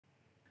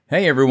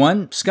Hey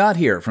everyone, Scott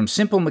here from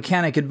Simple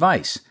Mechanic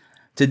Advice.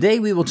 Today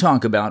we will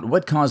talk about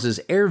what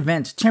causes air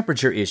vent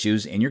temperature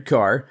issues in your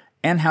car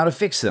and how to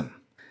fix them.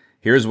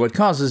 Here's what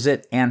causes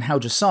it and how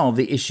to solve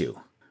the issue.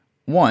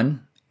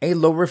 1. A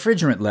low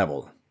refrigerant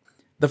level.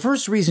 The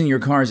first reason your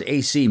car's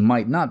AC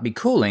might not be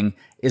cooling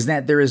is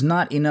that there is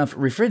not enough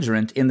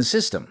refrigerant in the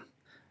system.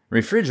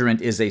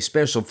 Refrigerant is a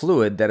special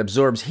fluid that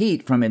absorbs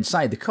heat from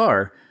inside the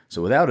car,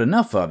 so without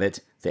enough of it,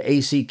 the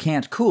AC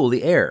can't cool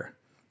the air,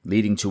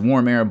 leading to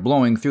warm air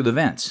blowing through the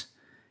vents.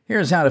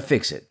 Here's how to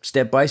fix it,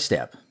 step by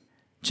step.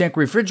 Check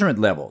refrigerant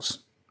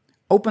levels.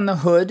 Open the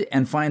hood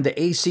and find the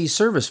AC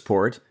service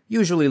port,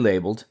 usually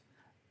labeled.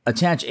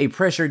 Attach a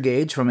pressure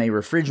gauge from a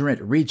refrigerant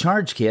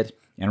recharge kit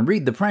and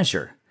read the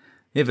pressure.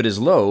 If it is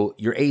low,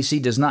 your AC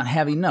does not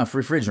have enough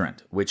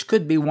refrigerant, which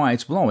could be why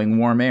it's blowing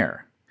warm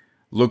air.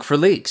 Look for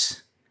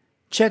leaks.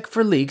 Check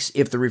for leaks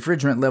if the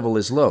refrigerant level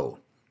is low.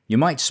 You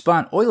might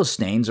spot oil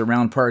stains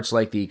around parts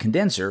like the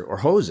condenser or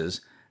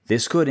hoses.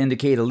 This could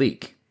indicate a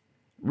leak.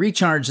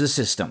 Recharge the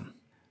system.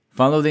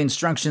 Follow the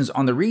instructions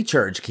on the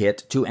recharge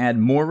kit to add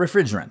more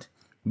refrigerant.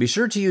 Be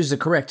sure to use the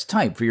correct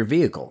type for your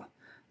vehicle.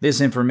 This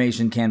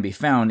information can be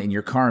found in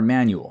your car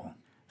manual.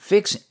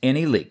 Fix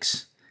any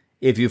leaks.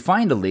 If you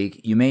find a leak,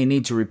 you may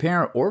need to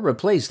repair or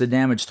replace the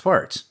damaged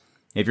parts.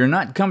 If you're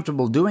not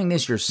comfortable doing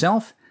this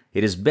yourself,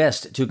 it is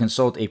best to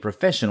consult a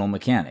professional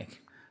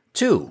mechanic.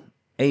 2.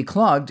 A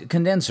clogged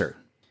condenser.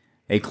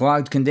 A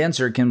clogged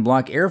condenser can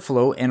block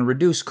airflow and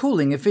reduce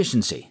cooling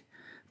efficiency.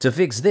 To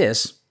fix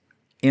this,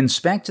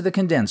 inspect the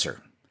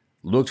condenser.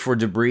 Look for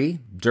debris,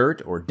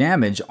 dirt, or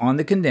damage on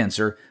the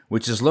condenser,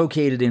 which is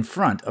located in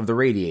front of the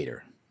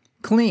radiator.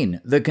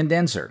 Clean the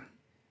condenser.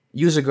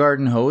 Use a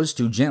garden hose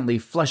to gently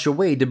flush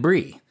away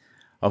debris.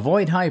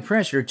 Avoid high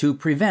pressure to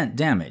prevent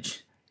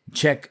damage.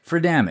 Check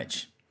for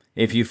damage.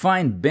 If you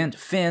find bent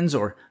fins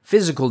or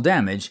physical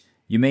damage,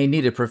 you may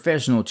need a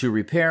professional to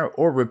repair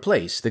or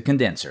replace the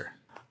condenser.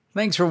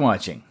 Thanks for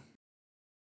watching.